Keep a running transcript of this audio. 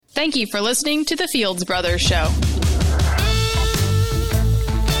Thank you for listening to the Fields Brothers Show.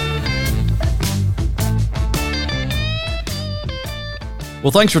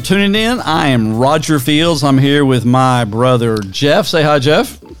 Well, thanks for tuning in. I am Roger Fields. I'm here with my brother Jeff. Say hi,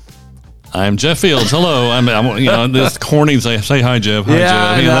 Jeff. I'm Jeff Fields. Hello. I'm this corny say hi, Jeff. Hi,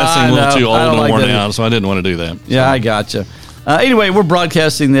 Jeff. That seemed a little too old and worn out, so I didn't want to do that. Yeah, I gotcha. Anyway, we're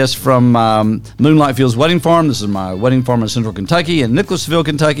broadcasting this from Moonlight Fields Wedding Farm. This is my wedding farm in Central Kentucky and Nicholasville,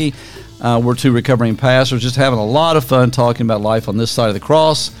 Kentucky. We're two recovering pastors just having a lot of fun talking about life on this side of the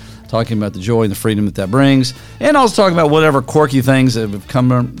cross, talking about the joy and the freedom that brings, and also talking about whatever quirky things that have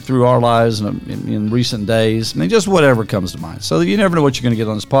come through our lives in recent days. I mean, just whatever comes to mind. So you never know what you're going to get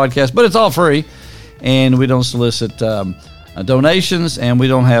on this podcast, but it's all free, and we don't solicit donations, and we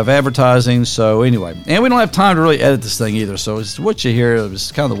don't have advertising. So anyway, and we don't have time to really edit this thing either. So it's what you hear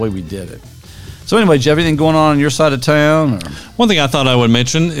is kind of the way we did it. So anyway, Jeff, anything going on your side of town? Or? One thing I thought I would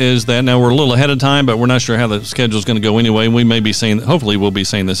mention is that now we're a little ahead of time, but we're not sure how the schedule is going to go anyway. We may be saying, hopefully we'll be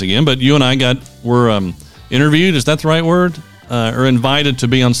saying this again, but you and I were interviewed, is that the right word? Or invited to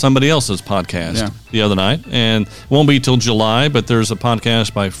be on somebody else's podcast the other night. And it won't be till July, but there's a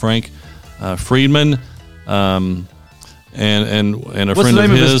podcast by Frank Friedman and a What's friend of his. What's the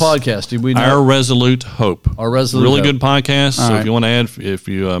name of this podcast? Do we know? Our Resolute Hope. Our Resolute Really Hope. good podcast. All so right. if you want to add, if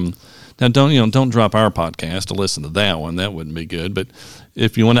you now don't drop our podcast to listen to that one. That wouldn't be good. But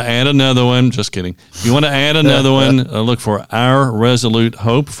if you want to add another one, just kidding. If you want to add another one, look for Our Resolute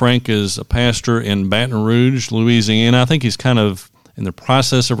Hope. Frank is a pastor in Baton Rouge, Louisiana. I think he's kind of in the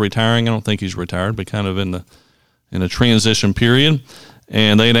process of retiring. I don't think he's retired, but kind of in a transition period.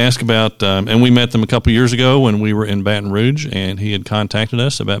 And they'd asked about, and we met them a couple years ago when we were in Baton Rouge, and he had contacted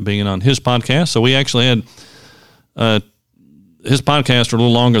us about being on his podcast. So we actually had his podcasts are a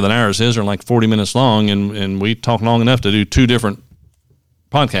little longer than ours. His are like 40 minutes long, and we talked long enough to do two different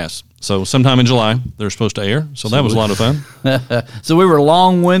podcasts. So sometime in July, they're supposed to air. So that was a lot of fun. So we were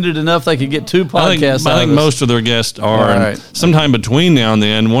long-winded enough they could get two podcasts I think most of their guests are. Right. Sometime between now and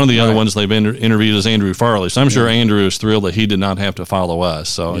then, one of the other ones they've interviewed is Andrew Farley. So I'm sure Andrew is thrilled that he did not have to follow us.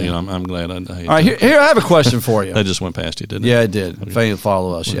 So I'm glad. All right, here I have a question for you. That just went past you, didn't it? Yeah, it did. If you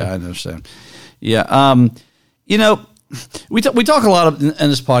follow us, I understand. Yeah, we talk a lot in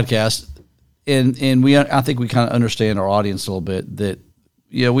this podcast, and I think we kind of understand our audience a little bit that.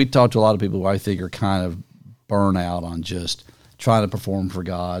 We talk to a lot of people who I think are kind of burnt out on just trying to perform for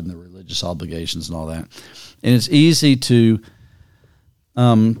God and the religious obligations and all that. And it's easy to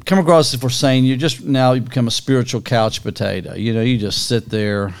come across if we're saying you become a spiritual couch potato. You just sit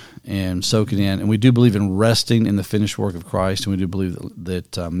there and soak it in. And we do believe in resting in the finished work of Christ. And we do believe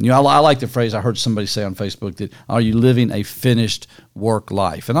that I like the phrase I heard somebody say on Facebook that, are you living a finished work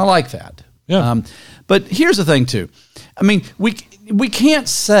life? And I like that. Yeah. But here's the thing, too. I mean, we can't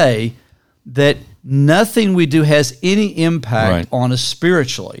say that nothing we do has any impact on us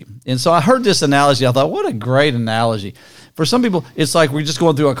spiritually. And so I heard this analogy. I thought, what a great analogy. For some people, it's like we're just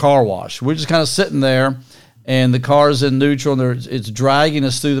going through a car wash. We're just kind of sitting there, and the car's in neutral, and it's dragging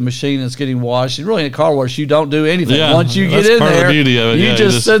us through the machine, and it's getting washed. And really, in a car wash, you don't do anything. Yeah, once you get in part there, of the beauty of it. you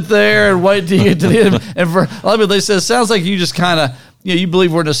just sit there and wait till you get to the end. And for a lot of people, they say, it sounds like you just kind of, you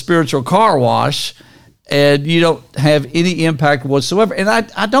believe we're in a spiritual car wash, and you don't have any impact whatsoever. And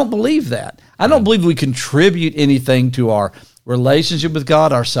I don't believe that. I don't believe we contribute anything to our relationship with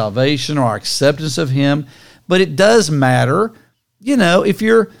God, our salvation, or our acceptance of Him. But it does matter, if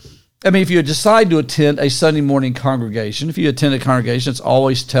you decide to attend a Sunday morning congregation, if you attend a congregation, it's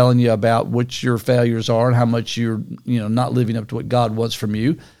always telling you about what your failures are and how much you're, not living up to what God wants from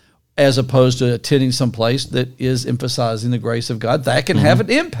you, as opposed to attending some place that is emphasizing the grace of God. That can have an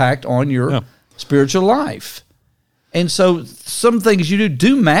impact on your spiritual life. And so some things you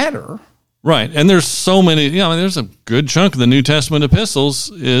do matter. Right. And there's so many, there's a good chunk of the New Testament epistles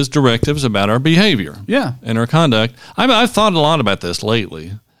is directives about our behavior and our conduct. I've thought a lot about this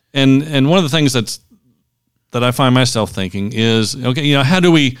lately. And one of the things that I find myself thinking is, how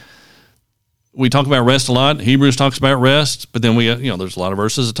do we talk about rest a lot. Hebrews talks about rest, but then there's a lot of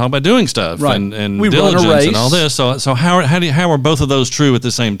verses that talk about doing stuff and we diligence and all this. So how are both of those true at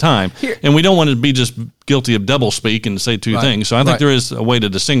the same time? And we don't want to be just guilty of double speak and say two things. So I think there is a way to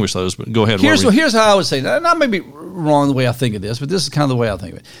distinguish those. But go ahead. Here's how I would say that. And I may be wrong the way I think of this, but this is kind of the way I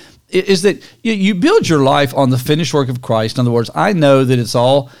think of it. Is that you build your life on the finished work of Christ. In other words, I know that it's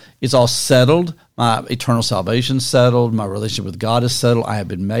all settled. My eternal salvation is settled. My relationship with God is settled. I have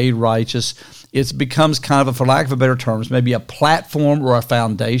been made righteous. It becomes kind of, for lack of a better terms, maybe a platform or a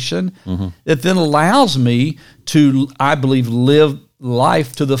foundation that then allows me to, I believe, live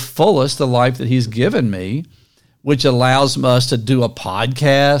life to the fullest, the life that He's given me, which allows us to do a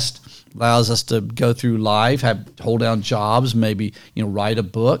podcast, allows us to go through life, hold down jobs, maybe write a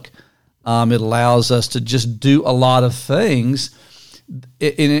book. It allows us to just do a lot of things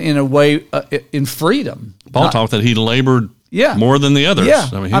in a way in freedom. Paul talked that he labored more than the others. Yeah.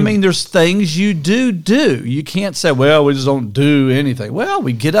 I mean, there's things you do. You can't say, well, we just don't do anything. Well,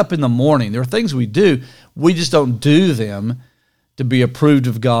 we get up in the morning. There are things we do. We just don't do them to be approved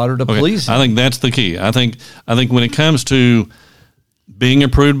of God or to please Him. I think that's the key. I think when it comes to being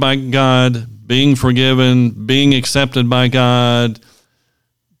approved by God, being forgiven, being accepted by God,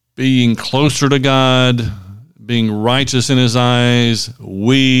 being closer to God, being righteous in His eyes,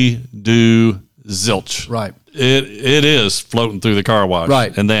 we do zilch. Right. It is floating through the car wash.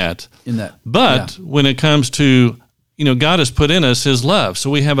 Right. In that. But yeah. when it comes to, God has put in us His love. So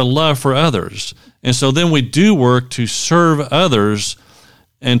we have a love for others. And so then we do work to serve others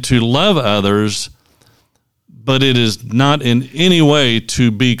and to love others, but it is not in any way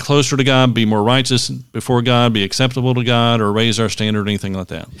to be closer to God, be more righteous before God, be acceptable to God, or raise our standard or anything like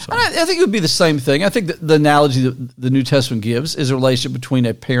that. So. I think it would be the same thing. I think that the analogy that the New Testament gives is a relationship between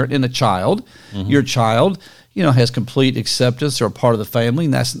a parent and a child. Mm-hmm. Your child, has complete acceptance or a part of the family,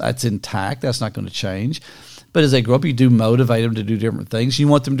 and that's intact. That's not going to change. But as they grow up, you do motivate them to do different things. You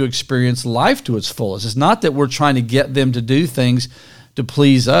want them to experience life to its fullest. It's not that we're trying to get them to do things to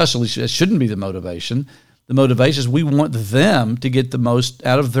please us. At least it shouldn't be the motivation. The motivation is we want them to get the most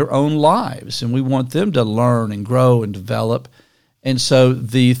out of their own lives, and we want them to learn and grow and develop. And so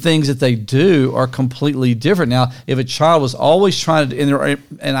the things that they do are completely different. Now, if a child was always trying to,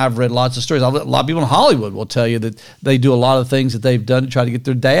 and I've read lots of stories, a lot of people in Hollywood will tell you that they do a lot of things that they've done to try to get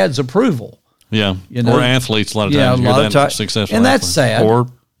their dad's approval. Yeah, or athletes a lot of times. A lot of times. Successful and that's sad. Or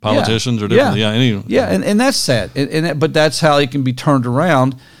politicians or different. And that's sad. But that's how it can be turned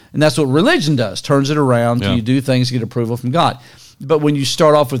around, and that's what religion does. Turns it around. You do things to get approval from God. But when you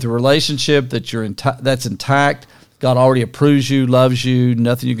start off with a relationship that's intact, God already approves you, loves you.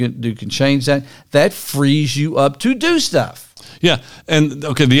 Nothing you can do can change that. That frees you up to do stuff. Yeah, and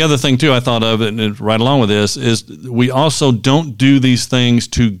the other thing too I thought of, and right along with this, is we also don't do these things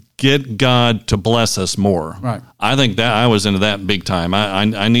to get God to bless us more. Right. I think that I was into that big time.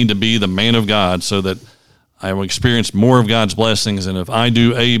 I need to be the man of God so that I will experience more of God's blessings. And if I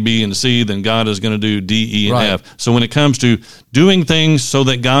do A, B, and C, then God is going to do D, E, and F. So when it comes to doing things so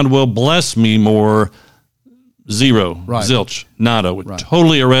that God will bless me more, zero, zilch, nada. We're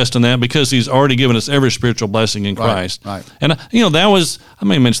totally arresting that because He's already given us every spiritual blessing in Christ. Right. And, that was, I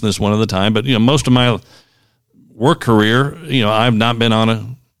may mention this one other time, but, most of my work career, I've not been on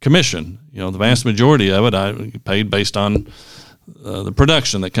a commission. The vast majority of it I paid based on the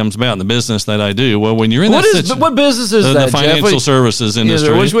production that comes about in the business that I do. Well, when you're in what business is that, the financial Jeff? services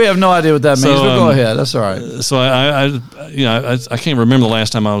industry. Which we have no idea what that means, but go ahead. That's all right. So I can't remember the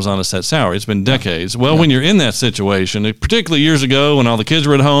last time I was on a set salary. It's been decades. Well, when you're in that situation, particularly years ago when all the kids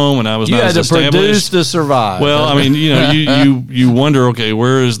were at home and I was not as established. You had to produce to survive. Well, I mean, you wonder, okay,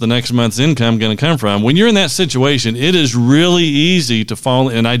 where is the next month's income going to come from? When you're in that situation, it is really easy to fall,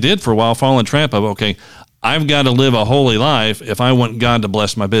 and I did for a while, fall in the trap of, okay, I've got to live a holy life if I want God to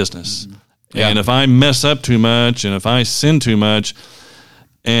bless my business. Yeah. And if I mess up too much and if I sin too much,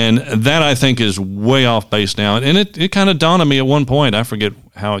 and that I think is way off base now. And it kind of dawned on me at one point. I forget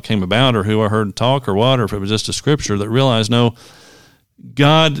how it came about or who I heard talk or what, or if it was just a scripture that realized, no,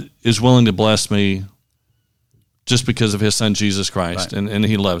 God is willing to bless me just because of His Son, Jesus Christ, and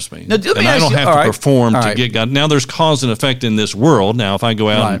He loves me. Now, and I don't have to perform to get God. Now, there's cause and effect in this world. Now, if I go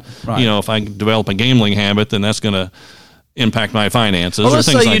out and, if I develop a gambling habit, then that's going to impact my finances or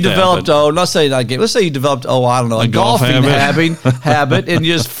things like that. Let's say you developed, I don't know, a golfing habit and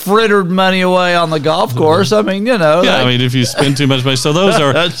you just frittered money away on the golf course. I mean, if you spend too much money. So those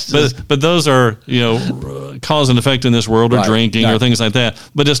are, but those are, cause and effect in this world, or drinking or things like that.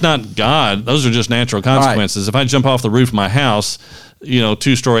 But it's not God. Those are just natural consequences. If I jump off the roof of my house,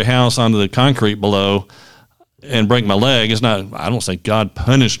 2-story house onto the concrete below, and break my leg, it's not, I don't say God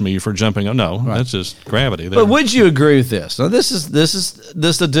punished me for jumping up. No, that's just gravity there. But would you agree with this? Now, this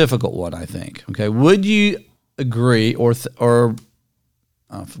is a difficult one, I think. Okay, would you agree would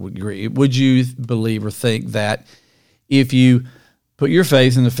you believe or think that if you put your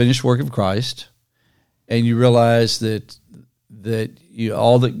faith in the finished work of Christ and you realize that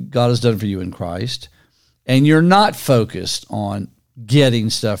all that God has done for you in Christ, and you're not focused on getting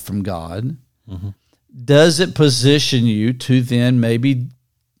stuff from God, does it position you to then maybe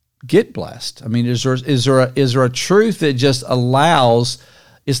get blessed? I mean, is there a truth that just allows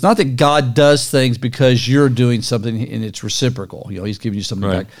it's not that God does things because you're doing something and it's reciprocal. He's giving you something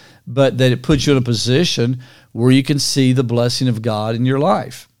back, but that it puts you in a position where you can see the blessing of God in your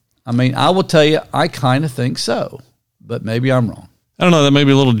life. I mean, I will tell you, I kind of think so, but maybe I'm wrong. I don't know. That may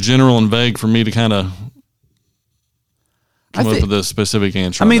be a little general and vague for me to kind of come up with a specific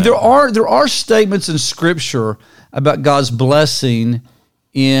answer. I mean, there are statements in Scripture about God's blessing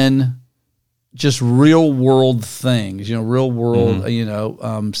in just real world things, real world,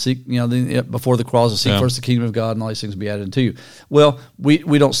 seek, before the cross, seek first the kingdom of God and all these things will be added unto you. Well, we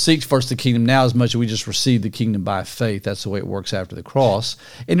don't seek first the kingdom now as much as we just receive the kingdom by faith. That's the way it works after the cross.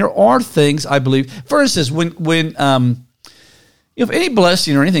 And there are things, I believe, for instance, when if any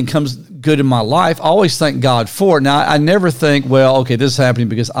blessing or anything comes good in my life, I always thank God for it. Now, I never think, well, okay, this is happening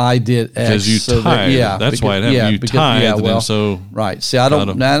because I did X. Because you tithe. That's why it happened. You tithe. Right. See, I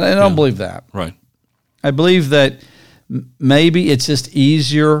don't believe that. Right. I believe that maybe it's just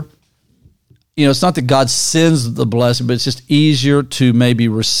easier. It's not that God sends the blessing, but it's just easier to maybe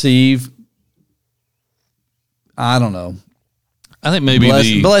receive. I don't know. I think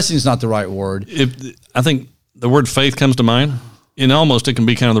maybe blessing is not the right word. I think the word faith comes to mind. And almost it can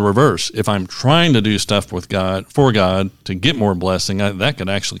be kind of the reverse. If I'm trying to do stuff for God to get more blessing, that could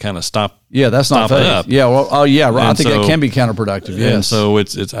actually kind of stop. Yeah, that's not faith. Yeah, well, right. I think that can be counterproductive. Yes. And so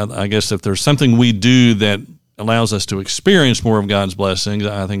it's. I guess if there's something we do that allows us to experience more of God's blessings,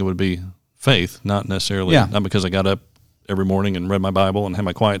 I think it would be faith, not necessarily not because I got up every morning and read my Bible and had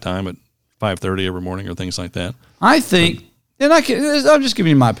my quiet time at 5:30 every morning or things like that. I think, and I'm just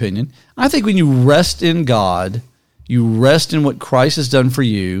giving you my opinion. I think when you rest in God. You rest in what Christ has done for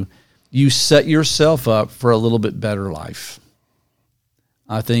you. You set yourself up for a little bit better life.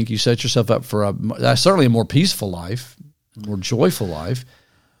 I think you set yourself up for certainly a more peaceful life, a more joyful life.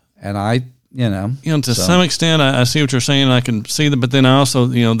 And to some extent, I see what you're saying. I can see that, but then I also,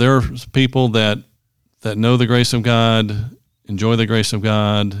 there are people that know the grace of God, enjoy the grace of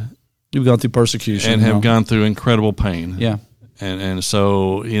God. You've gone through persecution. And have gone through incredible pain. Yeah. And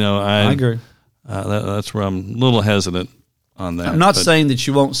so, I agree. That's where I'm a little hesitant on that. I'm not saying that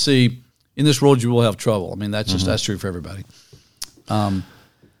you won't see, in this world you will have trouble. I mean, that's true for everybody. I've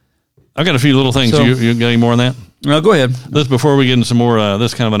got a few little things. You got any more on that? No, go ahead. Before we get into some more,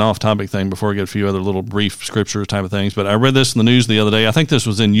 this is kind of an off-topic thing, before we get a few other little brief scriptures type of things, but I read this in the news the other day. I think this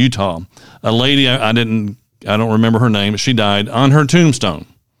was in Utah. A lady, I don't remember her name, but she died. On her tombstone,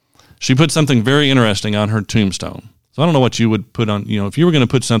 she put something very interesting on her tombstone. So I don't know what you would put on, if you were going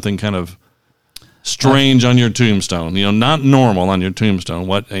to put something kind of strange on your tombstone, not normal on your tombstone.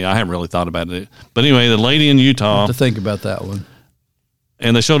 I haven't really thought about it. But anyway, the lady in Utah. I have to think about that one.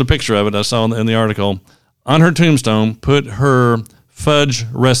 And they showed a picture of it. I saw in the article. On her tombstone, put her fudge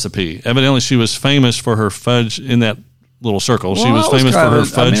recipe. Evidently, she was famous for her fudge in that little circle. She was famous for her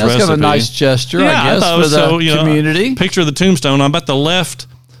fudge recipe. That's kind of a nice gesture, I guess, for the community. Picture of the tombstone. I'm about the left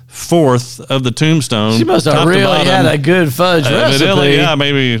fourth of the tombstone. She must have really had a good fudge recipe. Yeah,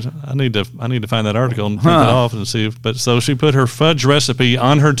 maybe I need to find that article and print it off and see. But so she put her fudge recipe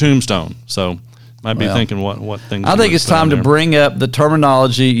on her tombstone. So might be thinking what things. I think it's time to bring up the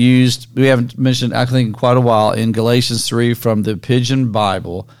terminology used. We haven't mentioned, I think, in quite a while in Galatians 3 from the Pigeon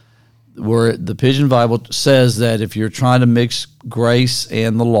Bible, where the Pigeon Bible says that if you're trying to mix grace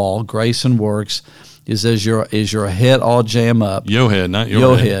and the law, grace and works. It says is your head all jam up? Your head, not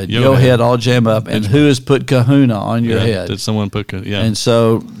your head. Your head all jam up. And who has put kahuna on your head? Did someone put kahuna? Yeah. And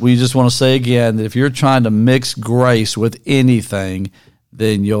so we just want to say again that if you're trying to mix grace with anything,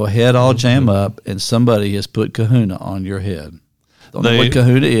 then your head all jam up and somebody has put kahuna on your head. Don't know what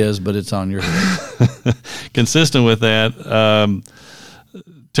kahuna is, but it's on your head. Consistent with that,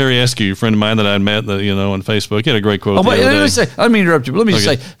 Terry Eskew, a friend of mine that I met, on Facebook, he had a great quote. Let me say, I don't mean to interrupt you, but let me just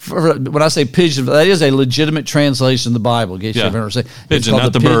say, when I say pigeon, that is a legitimate translation of the Bible. In case you've ever seen pigeon,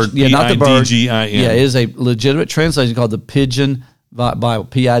 not the bird. Yeah, not the bird. P-I-D-G-I-N. Yeah, it is a legitimate translation called the Pigeon Bible.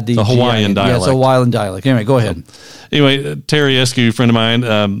 P-I-D-G-I-N. The Hawaiian dialect. Yeah, it's a Hawaiian dialect. Anyway, go ahead. Anyway, Terry Eskew, a friend of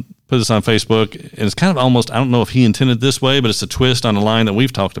mine, put this on Facebook, and it's kind of almost, I don't know if he intended this way, but it's a twist on a line that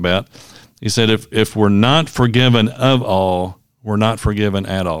we've talked about. He said, if we're not forgiven of all, we're not forgiven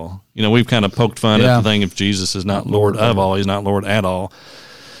at all. We've kind of poked fun at the thing, if Jesus is not Lord of all, he's not Lord at all.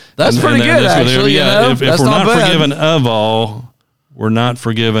 That's pretty good, actually. If we're not forgiven of all, we're not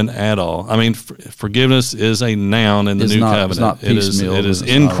forgiven at all. I mean, forgiveness is a noun in the new covenant. It's not piecemeal. It is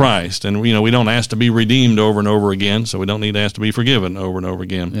in Christ. And, we don't ask to be redeemed over and over again, so we don't need to ask to be forgiven over and over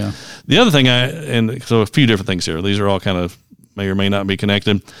again. Yeah. The other thing, so a few different things here. These are all kind of may or may not be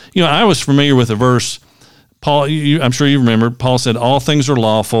connected. I was familiar with the verse, Paul, I'm sure you remember, Paul said, all things are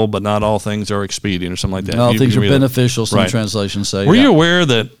lawful, but not all things are expedient, or something like that. All things are beneficial, some right. translations say. Were you aware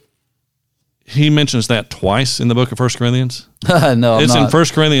that he mentions that twice in the book of 1 Corinthians? No, it's in 1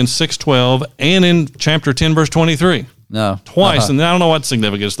 Corinthians 6:12 and in chapter 10, verse 23. No. Twice, and I don't know what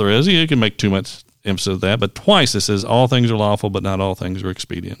significance there is. You can make too much emphasis of that, but twice it says, all things are lawful, but not all things are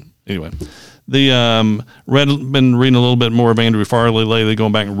expedient. Anyway. Been reading a little bit more of Andrew Farley lately,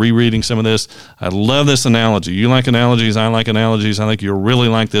 going back and rereading some of this. I love this analogy. You like analogies, I like analogies. I think you'll really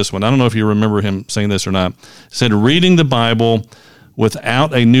like this one. I don't know if you remember him saying this or not. He said, reading the Bible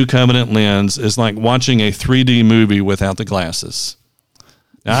without a New Covenant lens is like watching a 3D movie without the glasses.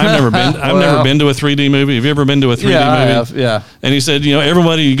 Now, I've never been to a 3D movie. Have you ever been to a 3D movie? I have, yeah. And he said,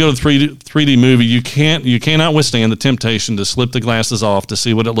 everybody, you go to 3D movie, you cannot withstand the temptation to slip the glasses off to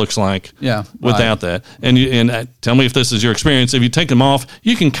see what it looks like. Yeah, without that. And tell me if this is your experience. If you take them off,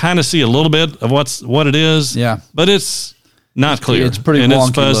 you can kind of see a little bit of what it is. Yeah, but it's not clear. It's pretty and wonky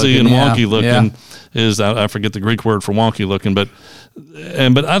it's fuzzy looking, and wonky looking. Yeah. I forget the Greek word for wonky looking, but I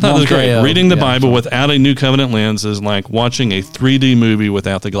thought it was great. Reading the Bible without a New Covenant lens is like watching a 3D movie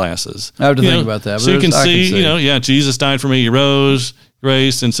without the glasses. I have to think about that. So you can see, Jesus died for me, he rose,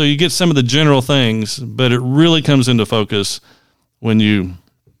 grace, and so you get some of the general things, but it really comes into focus when you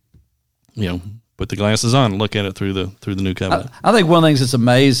put the glasses on and look at it through the New Covenant. I think one of the things that's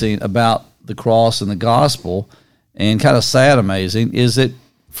amazing about the cross and the gospel, and kind of sad amazing, is that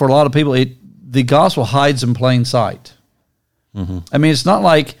for a lot of people, the gospel hides in plain sight. Mm-hmm. I mean, it's not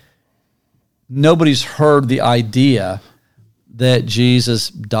like nobody's heard the idea that Jesus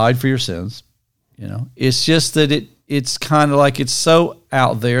died for your sins. It's just that it's kind of like it's so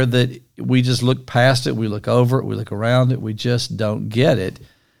out there that we just look past it, we look over it, we look around it, we just don't get it.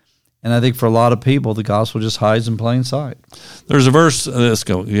 And I think for a lot of people, the gospel just hides in plain sight. There's a verse, let's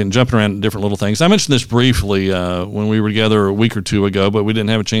go, jumping around different little things. I mentioned this briefly when we were together a week or two ago, but we didn't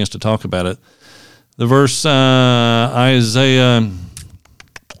have a chance to talk about it. The verse, Isaiah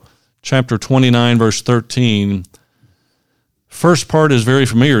chapter 29, verse 13, first part is very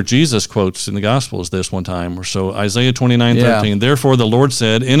familiar. Jesus quotes in the Gospels this one time or so. Isaiah 29:13. Therefore the Lord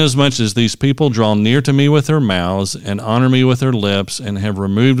said, inasmuch as these people draw near to me with their mouths and honor me with their lips and have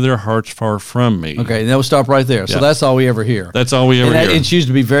removed their hearts far from me. Okay, now we'll stop right there. So that's all we ever hear. That's all we ever hear. It's used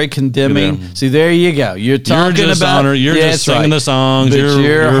to be very condemning. See, there you go. You're talking about... You're just singing the songs.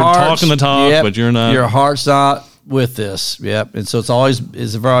 You're talking the talk, but you're not... Your heart's not with this. Yep. And so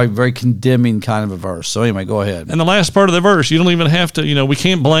it's a very, very condemning kind of a verse. So anyway, go ahead. And the last part of the verse, you don't even have to, we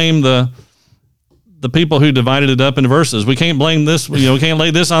can't blame the people who divided it up into verses. We can't blame this, we can't lay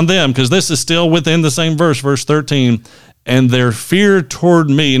this on them because this is still within the same verse, verse 13. And their fear toward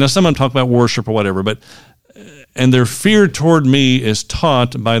me, some of them talk about worship or whatever, but, and their fear toward me is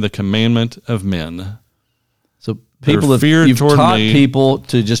taught by the commandment of men. So you've taught people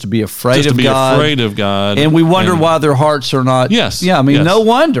to just to be afraid of God. And we wonder why their hearts are not. Yes. Yeah, no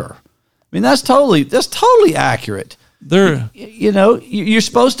wonder. That's totally accurate. You're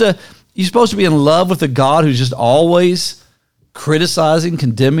supposed to be in love with a God who's just always criticizing,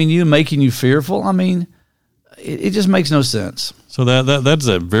 condemning you, making you fearful. It just makes no sense. So that's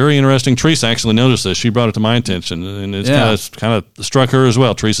a very interesting. Teresa actually noticed this. She brought it to my attention, and it's kind of struck her as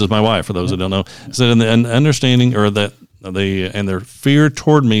well. Teresa's my wife, for those that don't know. So an understanding, or that their fear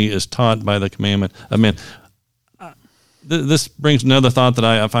toward me is taught by the commandment of men. This brings another thought that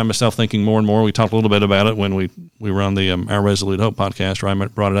I find myself thinking more and more. We talked a little bit about it when we were on the Our Resolute Hope podcast, where I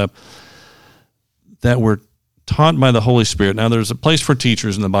brought it up, that we're taught by the Holy Spirit. Now, there's a place for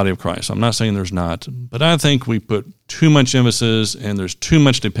teachers in the body of Christ. I'm not saying there's not, but I think we put too much emphasis and there's too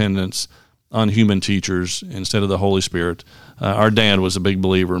much dependence on human teachers instead of the Holy Spirit. Our dad was a big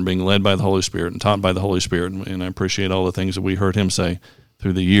believer in being led by the Holy Spirit and taught by the Holy Spirit, and I appreciate all the things that we heard him say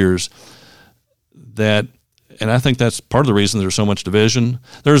through the years. And I think that's part of the reason there's so much division.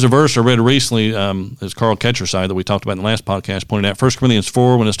 There's a verse I read recently, it's Carl Ketcherside that we talked about in the last podcast, pointed out 1 Corinthians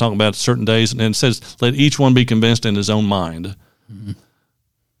 4 when it's talking about certain days, and it says, let each one be convinced in his own mind. Mm-hmm.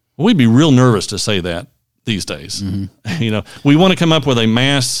 Well, we'd be real nervous to say that these days. Mm-hmm. We want to come up with a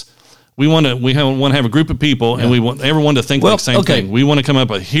mass. We want to have a group of people, and we want everyone to think the same thing. We want to come up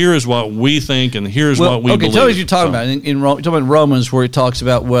with, here is what we think, and here's what we believe. Tell us what you're talking about. You're talking about Romans, where it talks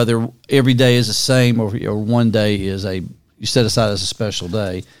about whether every day is the same or one day is you set aside as a special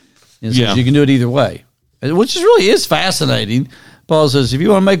day. And so you can do it either way, which is fascinating. Paul says, if you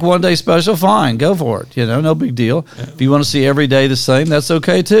want to make one day special, fine, go for it. No big deal. Yeah. If you want to see every day the same, that's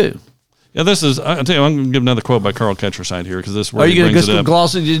okay too. Yeah, this is. I'll tell you, I'm going to give another quote by Carl Ketcherside here because this. Are you going to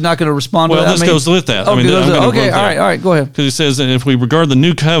gloss it? You're not going to respond to that? Well, this goes with that. Okay, all right, go ahead. Because he says, if we regard the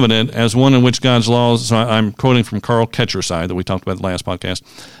new covenant as one in which God's laws, so I'm quoting from Carl Ketcherside that we talked about in the last podcast,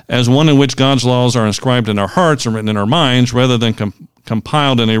 as one in which God's laws are inscribed in our hearts and written in our minds rather than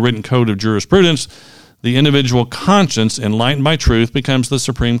compiled in a written code of jurisprudence, the individual conscience, enlightened by truth, becomes the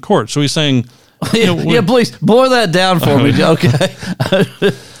Supreme Court. So he's saying... please, boil that down for me, okay?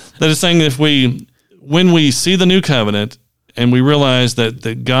 That is saying when we see the new covenant and we realize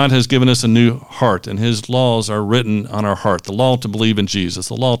that God has given us a new heart and his laws are written on our heart, the law to believe in Jesus,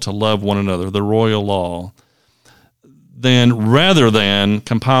 the law to love one another, the royal law, then rather than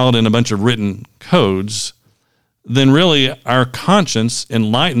compiled in a bunch of written codes, then really our conscience,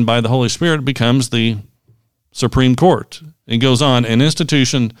 enlightened by the Holy Spirit, becomes the Supreme Court. It goes on, an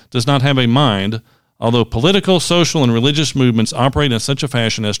institution does not have a mind, although political, social, and religious movements operate in such a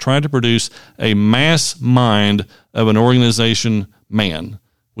fashion as try to produce a mass mind of an organization man.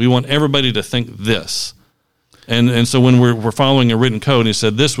 We want everybody to think this. And so when we're following a written code, he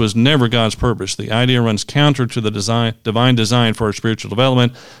said this was never God's purpose. The idea runs counter to the divine design for our spiritual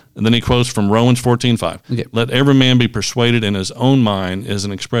development. And then he quotes from Romans 14:5. Okay. Let every man be persuaded in his own mind is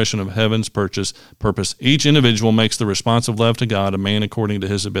an expression of heaven's purpose. Each individual makes the responsive love to God a man according to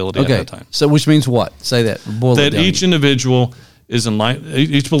his ability at that time. So which means what? Say that. That each individual is enlightened,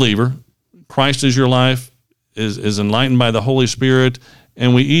 each believer, Christ is your life, is enlightened by the Holy Spirit,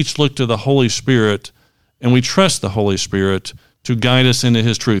 and we each look to the Holy Spirit and we trust the Holy Spirit to guide us into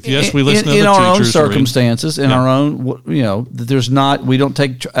his truth. Yes, we listen to the teachers. In our own circumstances, our own, we don't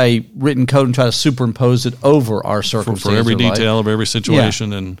take a written code and try to superimpose it over our circumstances. For every detail of every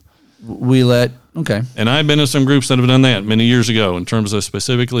situation. And we okay. And I've been in some groups that have done that many years ago in terms of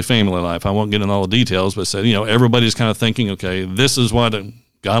specifically family life. I won't get into all the details, but said, everybody's kind of thinking, okay, this is what a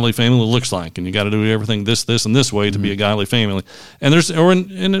godly family looks like, and you got to do everything this, and this way to be a godly family. And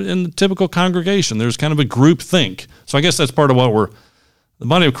in the typical congregation, there's kind of a group think. So I guess that's part of what the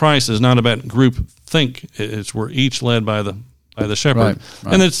body of Christ is not about group think. It's we're each led by the shepherd.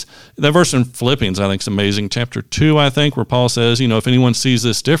 Right. And it's that verse in Philippians, I think, is amazing. Chapter 2, I think, where Paul says, if anyone sees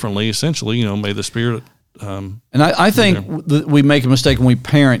this differently, essentially, may the Spirit. And I think we make a mistake when we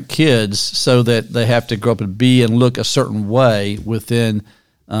parent kids so that they have to grow up and be and look a certain way within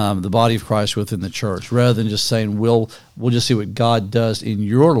the body of Christ, within the church, rather than just saying we'll just see what God does in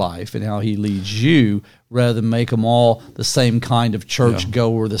your life and how he leads you, rather than make them all the same kind of church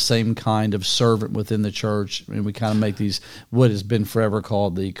goer, the same kind of servant within the church. And we kind of make these what has been forever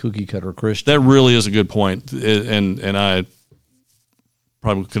called the cookie cutter Christian. That really is a good point. And I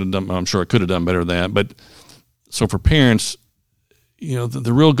probably could have done, I'm sure I could have done better than that. But so for parents,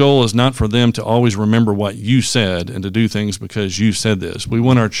 the real goal is not for them to always remember what you said and to do things because you said this. We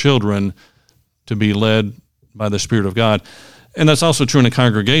want our children to be led by the Spirit of God. And that's also true in a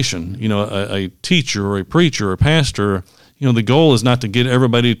congregation. A teacher or a preacher or a pastor, the goal is not to get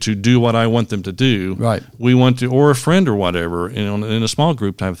everybody to do what I want them to do. Right. We want to, or a friend or whatever, in a small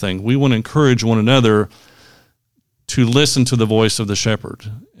group type of thing. We want to encourage one another to listen to the voice of the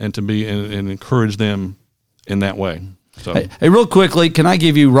shepherd and to be and encourage them in that way. So. Hey, real quickly, can I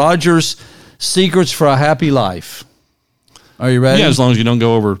give you Roger's Secrets for a Happy Life? Are you ready? Yeah, as long as you don't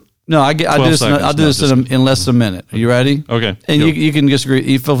go over. No, I'll do this in less than a minute. Are you ready? Okay. And you can disagree.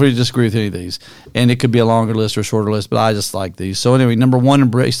 You feel free to disagree with any of these. And it could be a longer list or a shorter list, but I just like these. So anyway, number 1,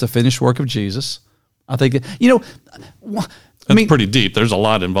 embrace the finished work of Jesus. I think that's pretty deep. There's a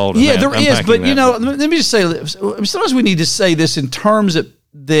lot involved in that. Yeah, there is. But, let me just say, sometimes we need to say this in terms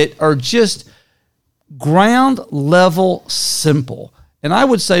that are just ground level simple. And I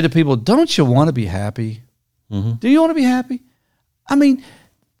would say to people, don't you want to be happy? Mm-hmm. Do you want to be happy? I mean,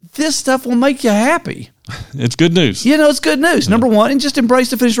 this stuff will make you happy. It's good news. It's good news. Yeah. Number 1, and just embrace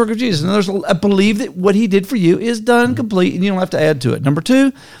the finished work of Jesus. And I believe that what he did for you is done complete, and you don't have to add to it. Number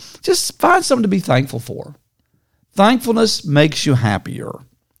 2, just find something to be thankful for. Thankfulness makes you happier.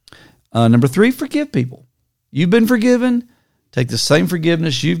 Number 3, forgive people. You've been forgiven. Take the same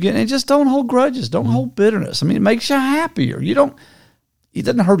forgiveness you've given, and just don't hold grudges. Don't hold bitterness. I mean, it makes you happier. It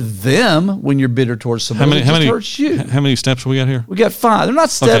doesn't hurt them when you're bitter towards somebody. It just hurts you. How many steps we got here? We got 5. They're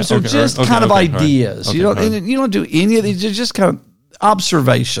not steps. They're just kind of ideas. Right. You don't do any of these. They're just kind of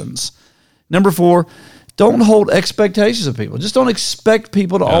observations. Number 4, don't hold expectations of people. Just don't expect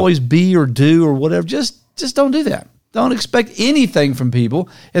people to always be or do or whatever. Just don't do that. Don't expect anything from people.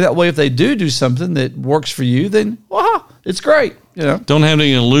 And that way, if they do something that works for you, then, it's great. Don't have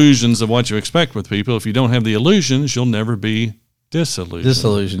any illusions of what you expect with people. If you don't have the illusions, you'll never be disillusioned.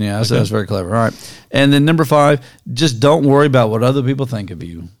 Disillusioned, yeah. That's very clever. All right. And then number 5, just don't worry about what other people think of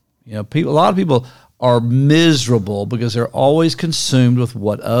you. You know, a lot of people are miserable because they're always consumed with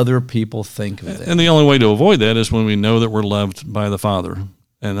what other people think of them. And the only way to avoid that is when we know that we're loved by the Father.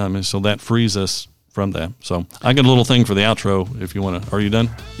 And I mean, so that frees us from that. So I got a little thing for the outro if you want to. Are you done?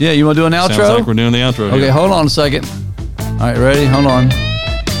 Yeah, you want to do an outro? Sounds like we're doing the outro. Okay, here. hold on a second. All right, ready? Hold on.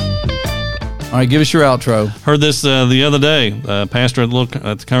 All right, give us your outro. Heard this the other day. Pastor at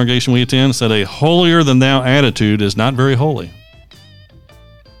the congregation we attend said a holier than thou attitude is not very holy.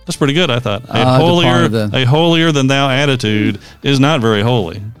 That's pretty good, I thought. A holier than thou attitude is not very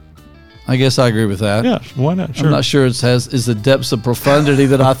holy. I guess I agree with that. Yeah, why not? Sure. I'm not sure is the depths of profundity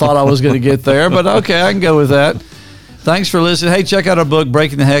that I thought I was going to get there, but okay, I can go with that. Thanks for listening. Hey, check out our book,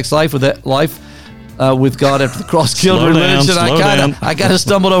 Breaking the Hex: Life with God After the Cross Killed Religion. I kind of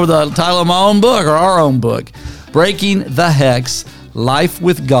stumbled over the title of my own book, or our own book, Breaking the Hex: Life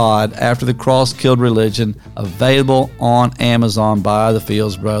with God After the Cross Killed Religion, available on Amazon by the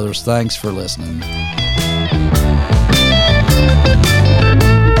Fields Brothers. Thanks for listening.